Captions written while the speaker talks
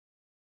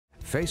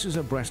Faces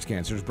of Breast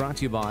Cancer is brought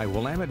to you by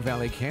Willamette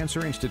Valley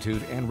Cancer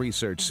Institute and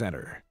Research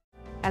Center.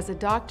 As a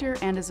doctor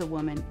and as a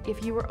woman,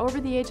 if you are over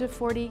the age of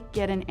 40,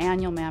 get an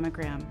annual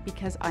mammogram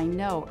because I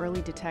know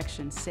early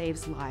detection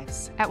saves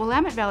lives. At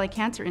Willamette Valley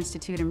Cancer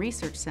Institute and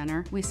Research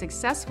Center, we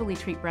successfully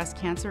treat breast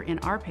cancer in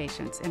our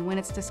patients, and when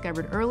it's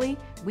discovered early,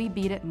 we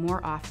beat it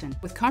more often.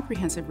 With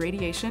comprehensive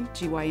radiation,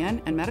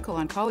 GYN, and medical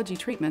oncology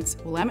treatments,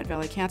 Willamette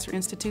Valley Cancer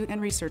Institute and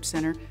Research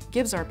Center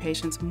gives our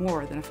patients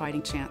more than a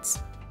fighting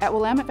chance. At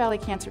Willamette Valley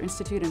Cancer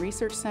Institute and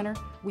Research Center,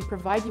 we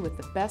provide you with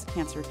the best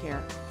cancer care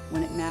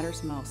when it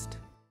matters most.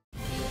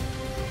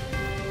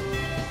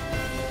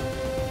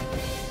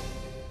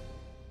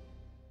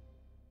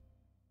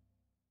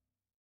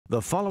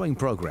 The following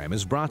program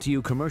is brought to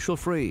you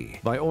commercial-free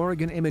by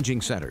Oregon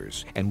Imaging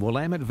Centers and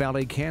Willamette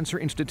Valley Cancer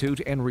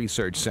Institute and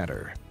Research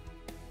Center.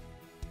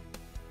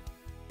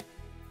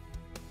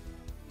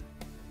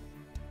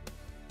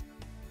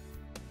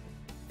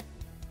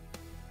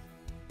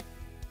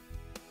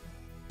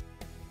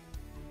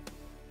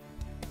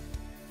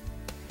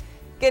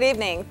 Good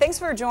evening. Thanks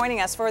for joining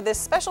us for this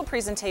special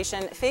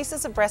presentation,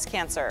 Faces of Breast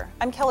Cancer.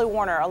 I'm Kelly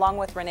Warner, along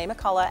with Renee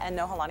McCullough and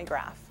Nohalani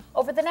Graff.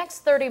 Over the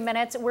next 30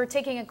 minutes, we're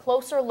taking a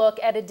closer look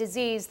at a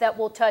disease that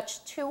will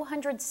touch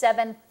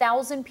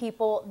 207,000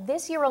 people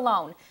this year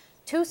alone.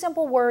 Two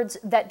simple words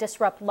that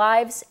disrupt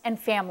lives and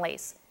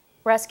families: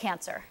 breast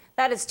cancer.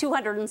 That is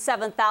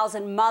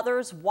 207,000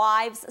 mothers,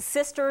 wives,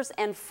 sisters,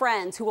 and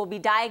friends who will be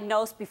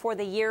diagnosed before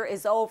the year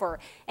is over.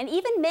 And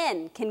even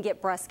men can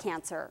get breast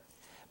cancer.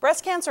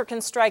 Breast cancer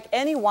can strike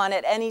anyone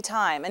at any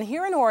time, and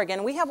here in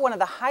Oregon, we have one of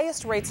the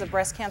highest rates of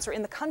breast cancer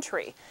in the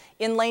country.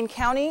 In Lane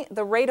County,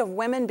 the rate of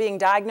women being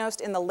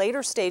diagnosed in the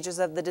later stages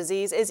of the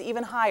disease is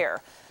even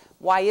higher.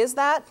 Why is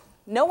that?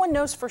 No one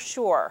knows for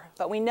sure,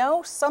 but we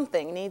know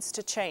something needs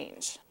to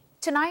change.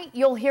 Tonight,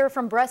 you'll hear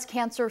from breast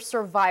cancer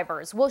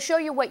survivors. We'll show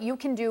you what you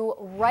can do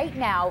right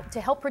now to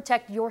help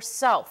protect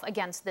yourself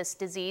against this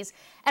disease.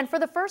 And for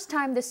the first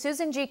time, the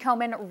Susan G.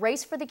 Komen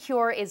Race for the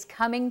Cure is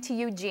coming to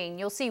Eugene.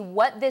 You'll see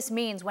what this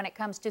means when it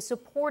comes to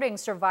supporting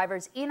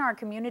survivors in our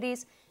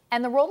communities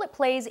and the role it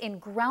plays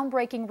in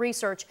groundbreaking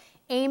research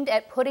aimed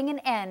at putting an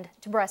end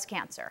to breast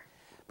cancer.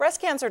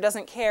 Breast cancer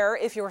doesn't care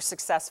if you're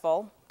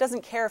successful,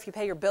 doesn't care if you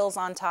pay your bills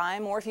on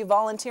time or if you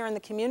volunteer in the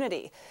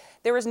community.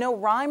 There is no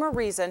rhyme or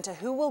reason to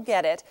who will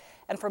get it,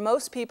 and for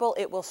most people,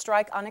 it will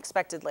strike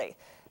unexpectedly.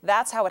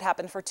 That's how it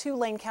happened for two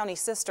Lane County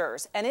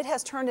sisters, and it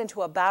has turned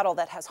into a battle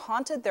that has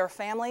haunted their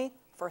family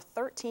for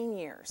 13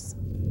 years.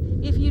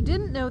 If you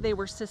didn't know they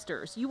were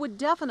sisters, you would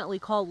definitely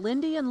call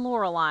Lindy and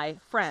Lorelei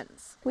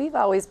friends. We've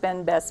always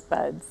been best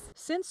buds.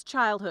 Since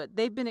childhood,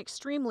 they've been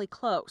extremely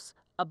close,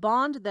 a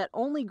bond that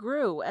only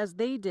grew as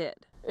they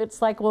did.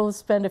 It's like we'll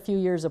spend a few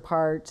years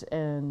apart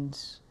and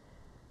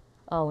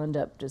I'll end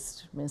up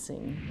just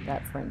missing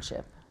that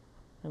friendship,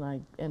 and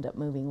I end up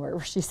moving wherever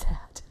she's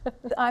at.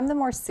 I'm the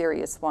more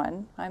serious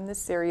one. I'm the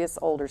serious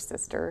older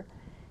sister,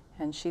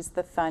 and she's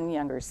the fun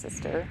younger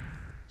sister.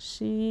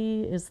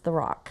 She is the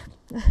rock.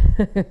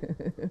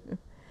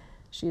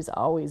 She's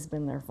always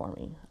been there for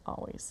me,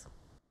 always.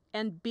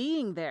 And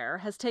being there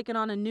has taken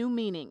on a new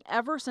meaning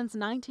ever since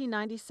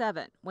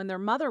 1997, when their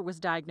mother was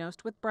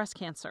diagnosed with breast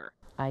cancer.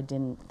 I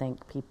didn't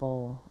think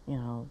people,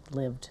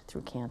 lived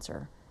through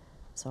cancer.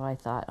 So I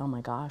thought, oh my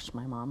gosh,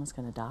 my mom is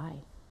going to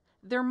die.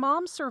 Their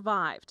mom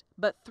survived,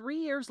 but 3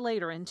 years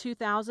later in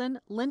 2000,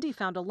 Lindy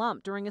found a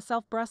lump during a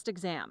self-breast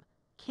exam.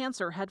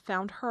 Cancer had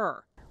found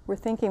her. We're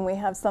thinking we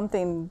have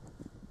something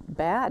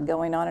bad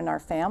going on in our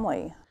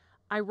family.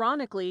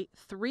 Ironically,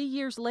 3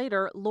 years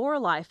later,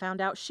 Lorelei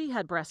found out she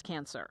had breast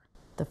cancer.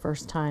 The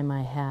first time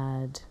I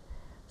had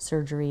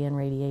surgery and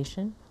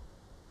radiation,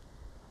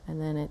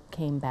 and then it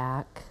came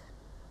back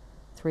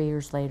 3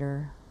 years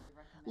later.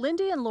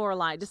 Lindy and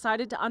Lorelei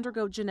decided to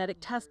undergo genetic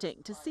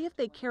testing to see if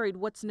they carried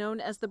what's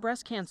known as the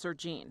breast cancer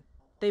gene.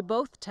 They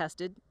both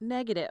tested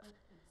negative.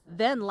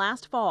 Then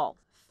last fall,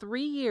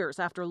 3 years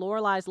after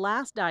Lorelei's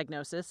last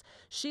diagnosis,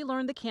 she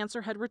learned the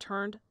cancer had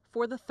returned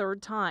for the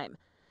third time.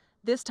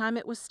 This time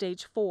it was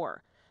stage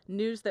 4,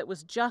 news that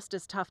was just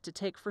as tough to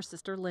take for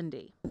Sister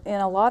Lindy.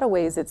 In a lot of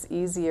ways, it's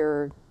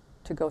easier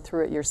to go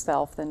through it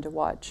yourself than to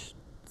watch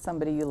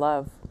somebody you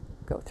love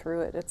go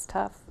through it. It's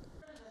tough.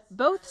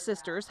 Both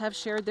sisters have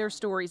shared their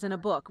stories in a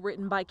book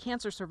written by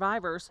cancer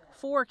survivors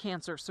for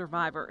cancer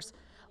survivors.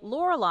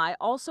 Lorelei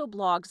also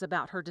blogs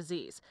about her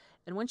disease,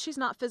 and when she's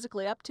not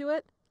physically up to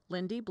it,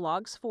 Lindy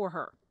blogs for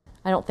her.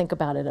 I don't think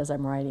about it as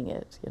I'm writing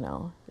it,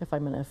 If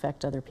I'm going to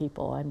affect other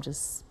people, I'm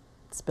just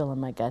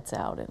spilling my guts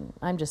out, and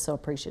I'm just so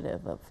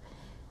appreciative of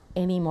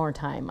any more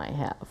time I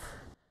have.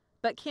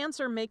 But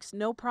cancer makes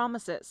no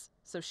promises,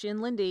 so she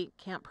and Lindy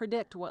can't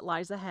predict what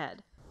lies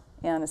ahead.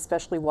 And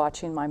especially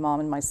watching my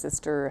mom and my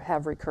sister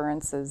have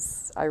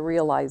recurrences, I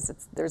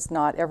realize there's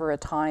not ever a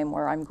time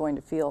where I'm going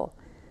to feel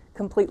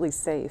completely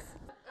safe.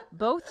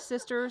 Both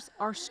sisters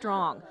are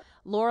strong.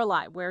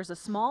 Lorelei wears a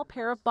small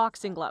pair of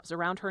boxing gloves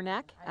around her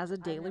neck as a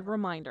daily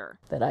reminder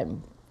that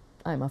I'm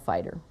a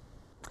fighter.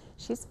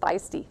 She's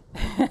feisty,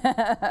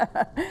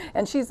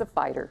 and she's a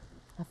fighter.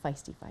 A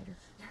feisty fighter.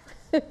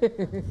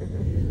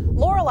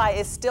 Lorelai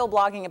is still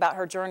blogging about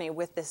her journey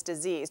with this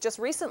disease. Just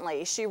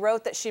recently, she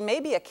wrote that she may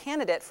be a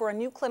candidate for a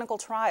new clinical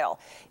trial.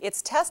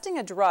 It's testing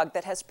a drug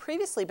that has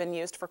previously been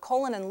used for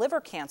colon and liver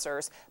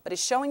cancers, but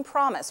is showing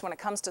promise when it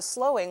comes to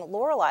slowing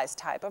Lorelai's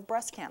type of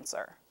breast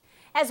cancer.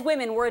 As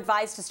women, we're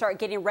advised to start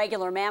getting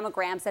regular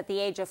mammograms at the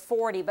age of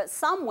 40, but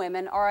some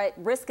women are at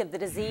risk of the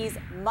disease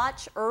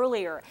much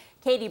earlier.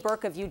 Katie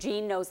Burke of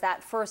Eugene knows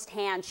that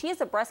firsthand. She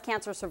is a breast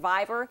cancer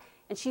survivor,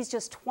 and she's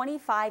just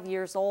 25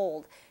 years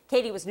old.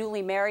 Katie was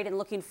newly married and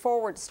looking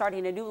forward to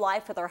starting a new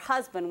life with her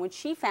husband when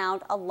she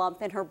found a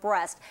lump in her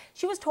breast.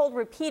 She was told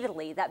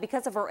repeatedly that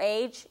because of her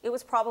age, it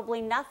was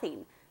probably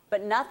nothing.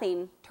 But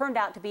nothing turned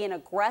out to be an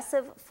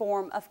aggressive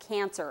form of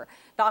cancer.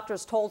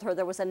 Doctors told her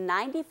there was a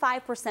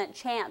 95%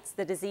 chance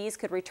the disease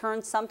could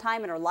return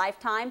sometime in her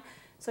lifetime.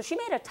 So she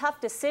made a tough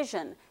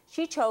decision.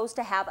 She chose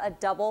to have a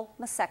double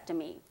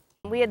mastectomy.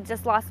 We had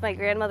just lost my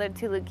grandmother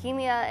to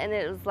leukemia, and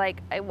it was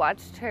like I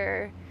watched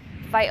her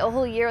fight a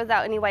whole year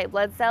without any white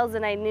blood cells,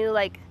 and I knew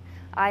like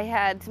I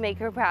had to make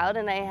her proud,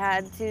 and I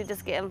had to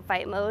just get in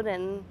fight mode,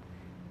 and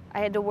I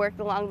had to work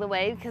along the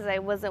way because I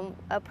wasn't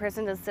a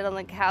person to sit on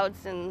the couch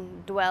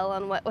and dwell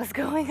on what was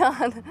going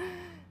on.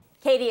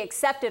 Katie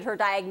accepted her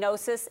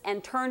diagnosis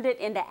and turned it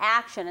into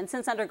action. And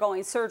since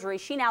undergoing surgery,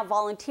 she now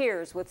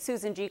volunteers with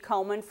Susan G.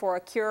 Komen for a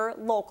Cure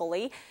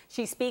locally.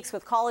 She speaks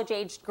with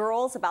college-aged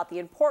girls about the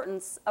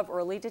importance of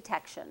early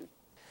detection.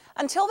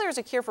 Until there's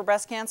a cure for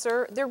breast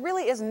cancer, there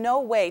really is no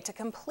way to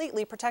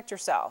completely protect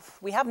yourself.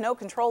 We have no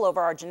control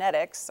over our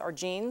genetics. Our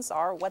genes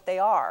are what they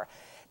are.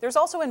 There's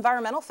also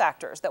environmental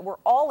factors that we're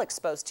all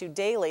exposed to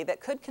daily that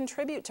could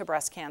contribute to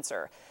breast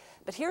cancer.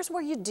 But here's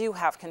where you do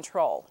have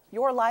control: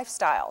 your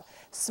lifestyle.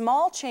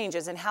 Small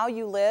changes in how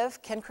you live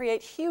can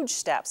create huge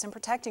steps in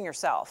protecting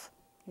yourself.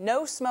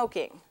 No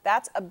smoking,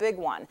 that's a big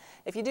one.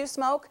 If you do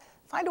smoke,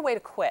 find a way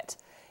to quit.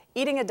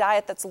 Eating a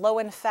diet that's low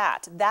in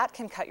fat, that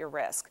can cut your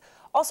risk.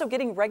 Also,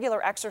 getting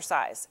regular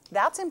exercise.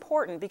 That's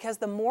important because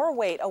the more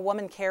weight a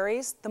woman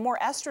carries, the more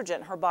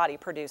estrogen her body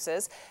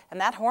produces, and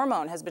that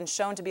hormone has been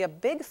shown to be a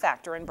big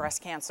factor in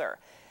breast cancer.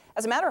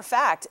 As a matter of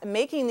fact,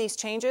 making these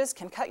changes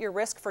can cut your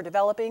risk for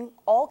developing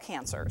all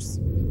cancers.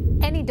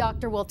 Any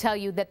doctor will tell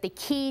you that the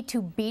key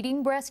to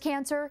beating breast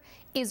cancer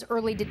is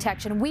early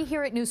detection. We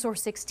here at NewsSource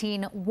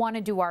 16 want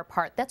to do our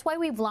part. That's why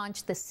we've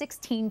launched the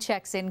 16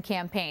 Checks In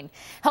campaign.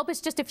 Help is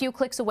just a few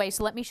clicks away,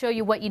 so let me show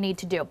you what you need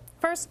to do.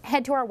 First,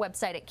 head to our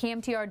website at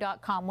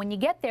KMTR.com. When you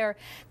get there,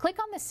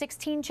 click on the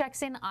 16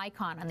 Checks In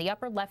icon on the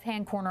upper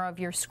left-hand corner of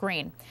your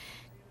screen.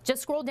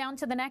 Just scroll down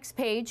to the next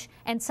page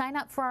and sign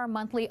up for our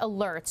monthly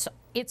alerts.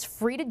 It's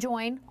free to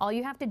join. All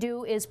you have to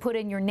do is put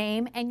in your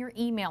name and your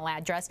email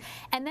address.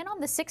 And then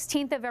on the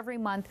 16th of every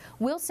month,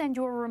 we'll send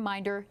you a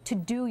reminder to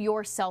do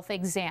your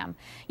self-exam.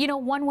 You know,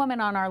 one woman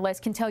on our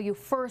list can tell you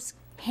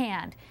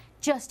firsthand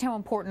just how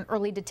important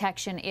early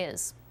detection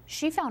is.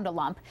 She found a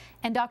lump,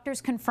 and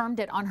doctors confirmed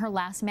it on her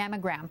last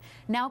mammogram.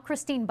 Now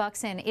Christine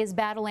Buxton is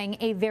battling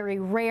a very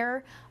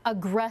rare,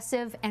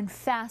 aggressive, and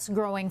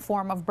fast-growing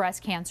form of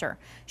breast cancer.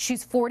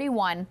 She's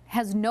 41,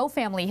 has no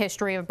family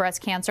history of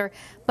breast cancer,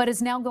 but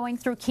is now going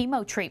through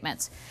chemo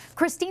treatments.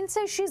 Christine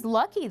says she's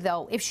lucky,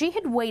 though. If she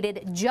had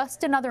waited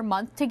just another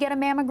month to get a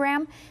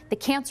mammogram, the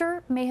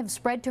cancer may have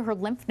spread to her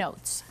lymph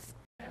nodes.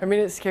 I mean,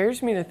 it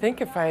scares me to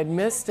think if I had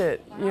missed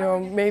it, you know,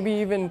 maybe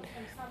even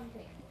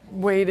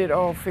waited,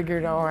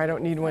 figured, I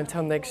don't need one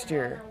till next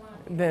year,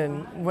 then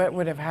what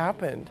would have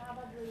happened?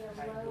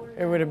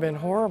 It would have been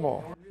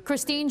horrible.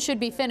 Christine should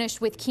be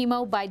finished with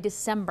chemo by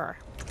December.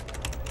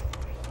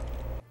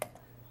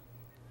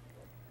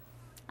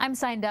 I'm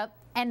signed up,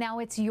 and now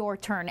it's your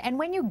turn. And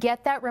when you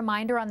get that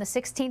reminder on the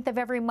 16th of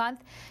every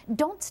month,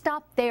 don't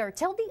stop there.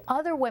 Tell the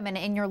other women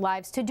in your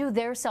lives to do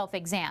their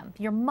self-exam.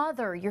 Your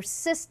mother, your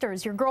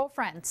sisters, your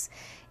girlfriends.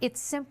 It's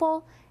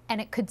simple,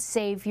 and it could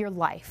save your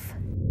life.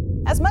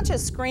 As much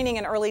as screening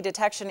and early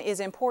detection is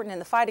important in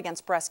the fight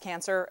against breast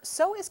cancer,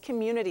 so is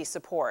community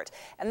support.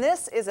 And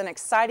this is an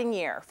exciting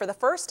year. For the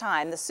first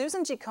time, the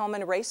Susan G.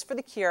 Komen Race for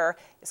the Cure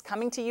is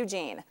coming to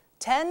Eugene.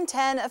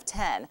 10-10 of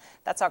 10.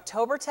 That's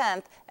October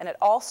 10th, and it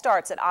all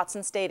starts at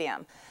Autzen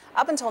Stadium.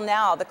 Up until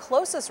now, the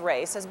closest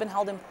race has been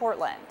held in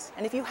Portland.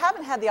 And if you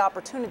haven't had the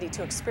opportunity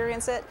to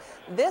experience it,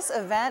 this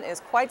event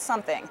is quite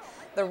something.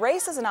 The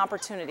race is an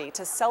opportunity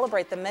to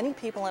celebrate the many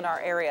people in our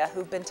area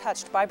who've been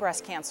touched by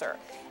breast cancer,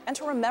 and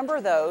to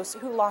remember those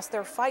who lost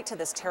their fight to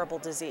this terrible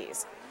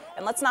disease.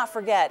 And let's not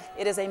forget,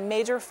 it is a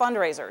major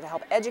fundraiser to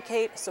help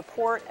educate,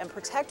 support, and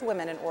protect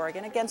women in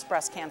Oregon against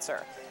breast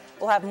cancer.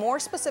 We'll have more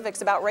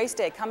specifics about Race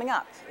Day coming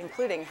up,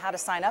 including how to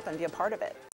sign up and be a part of it.